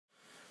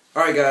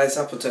Alright guys,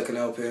 Apple Tech and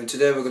Help here, and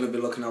today we're going to be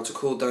looking how to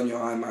cool down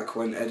your iMac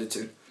when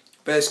editing.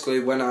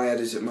 Basically, when I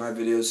edit my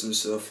videos and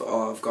stuff,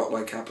 or I've got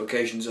like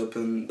applications up,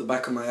 and the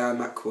back of my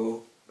iMac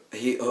will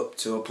heat up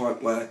to a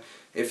point where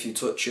if you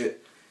touch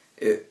it,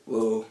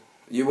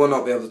 you will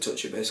not be able to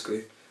touch it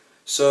basically.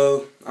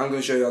 So I'm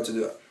going to show you how to do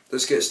that.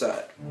 Let's get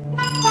started.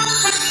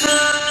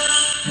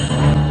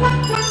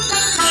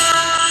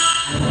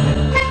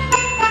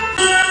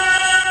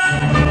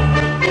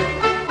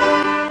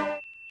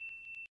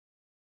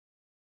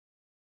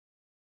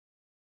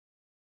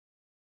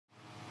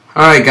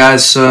 Alright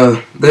guys,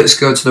 so let's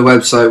go to the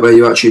website where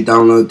you actually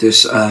download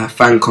this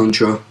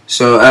FanControl.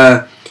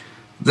 So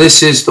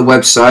this is the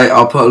website.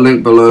 I'll put a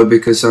link below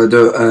because I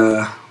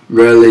don't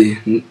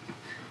really...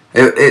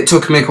 It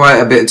took me quite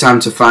a bit of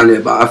time to find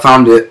it, but I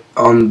found it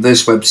on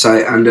this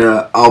website, and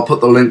I'll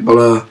put the link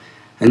below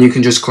and you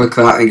can just click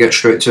that and get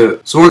straight to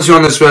it. So once you're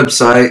on this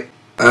website,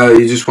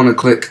 you just want to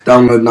click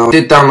download now. I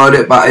did download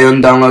it, but I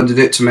undownloaded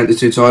it to make the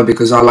tutorial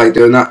because I like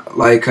doing that.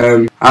 Like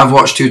I've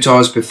watched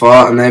tutorials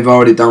before and they've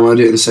already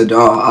downloaded it and said,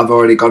 oh, I've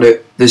already got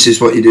it, this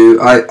is what you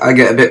do. I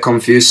get a bit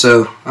confused,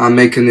 so I'm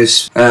making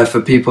this for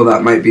people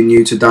that might be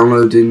new to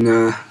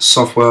downloading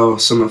software or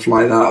something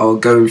like that, or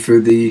going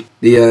through the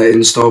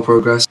install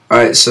progress.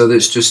 Alright, so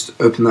let's just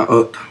open that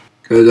up,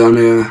 go down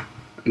here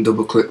and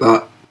double click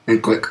that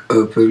and click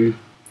open,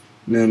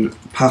 and then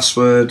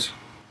password.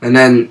 And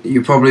then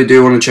you probably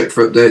do want to check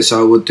for updates,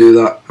 so I would do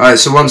that. Alright,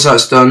 so once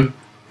that's done,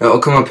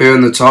 it'll come up here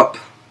in the top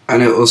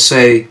and it will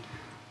say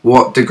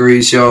what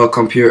degrees your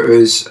computer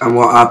is and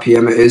what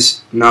RPM it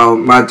is. Now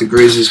my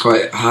degrees is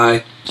quite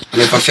high,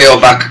 and if I feel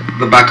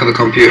the back of the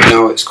computer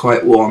now, it's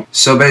quite warm.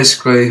 So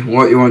basically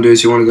what you want to do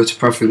is you want to go to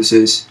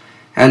preferences,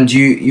 and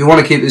you want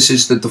to keep this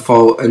as the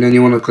default, and then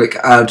you want to click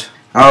add.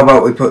 How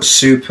about we put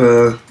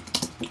super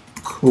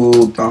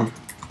cool down,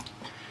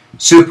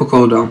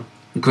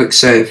 and click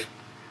save.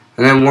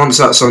 And then once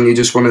that's on, you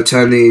just want to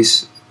turn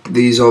these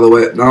all the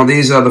way up. Now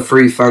these are the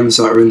 3 fans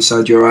that are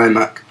inside your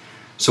iMac.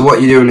 So what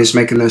you're doing is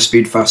making their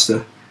speed faster.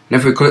 And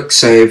if we click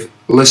save,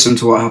 listen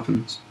to what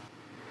happens.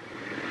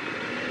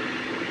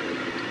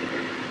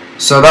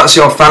 So that's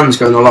your fans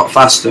going a lot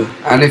faster.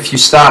 And if you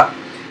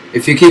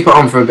keep it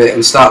on for a bit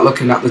and start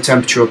looking at the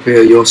temperature up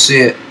here, you'll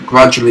see it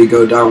gradually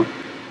go down.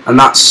 And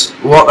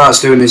what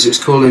that's doing is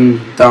it's cooling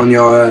down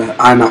your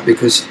iMac,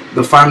 because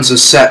the fans are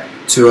set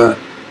to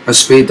a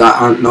speed that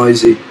aren't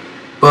noisy.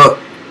 But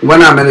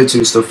when I'm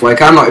editing stuff, like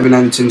I'm not even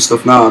editing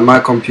stuff now, and my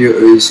computer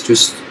is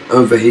just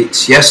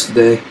overheats.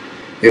 Yesterday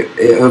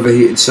it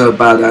overheated so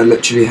bad I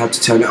literally had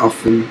to turn it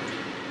off and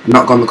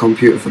knock on the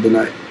computer for the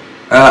night.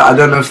 I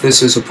don't know if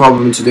this is a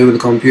problem to do with the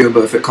computer,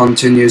 but if it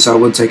continues I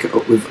would take it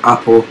up with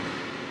Apple,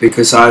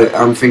 because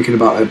I'm thinking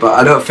about it. But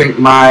I don't think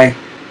my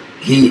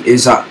heat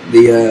is at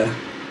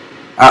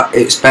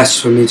its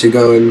best for me to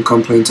go and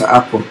complain to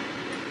Apple.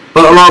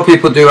 But a lot of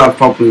people do have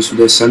problems with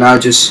this, and I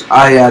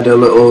had a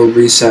little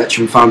research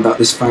and found that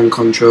this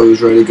FanControl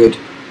is really good.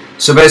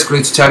 So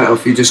basically, to turn it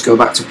off, you just go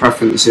back to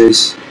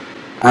preferences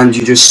and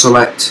you just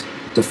select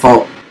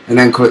default and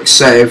then click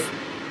save,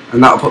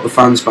 and that'll put the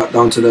fans back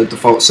down to their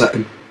default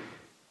setting.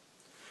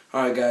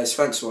 Alright guys,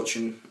 thanks for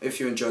watching. If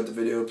you enjoyed the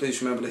video,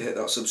 please remember to hit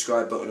that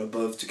subscribe button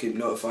above to keep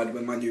notified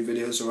when my new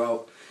videos are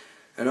out.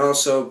 And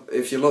also,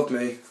 if you love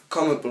me,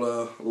 comment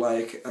below,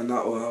 like, and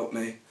that will help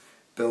me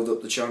build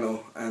up the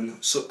channel and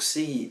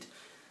succeed.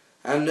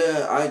 And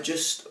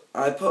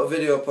I put a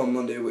video up on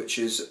Monday, which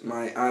is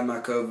my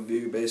iMac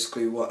overview,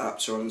 basically what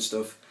apps are on and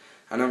stuff,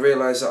 and I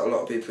realised that a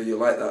lot of people you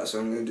like that, so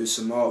I'm going to do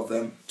some more of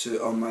them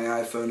on my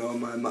iPhone or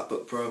my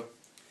MacBook Pro.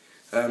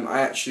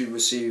 I actually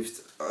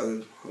received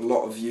a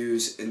lot of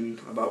views in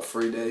about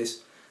 3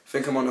 days. I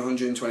think I'm on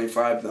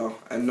 125 now,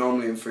 and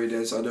normally in 3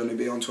 days I'd only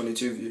be on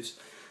 22 views.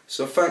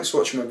 So thanks for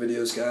watching my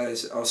videos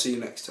guys, I'll see you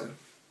next time.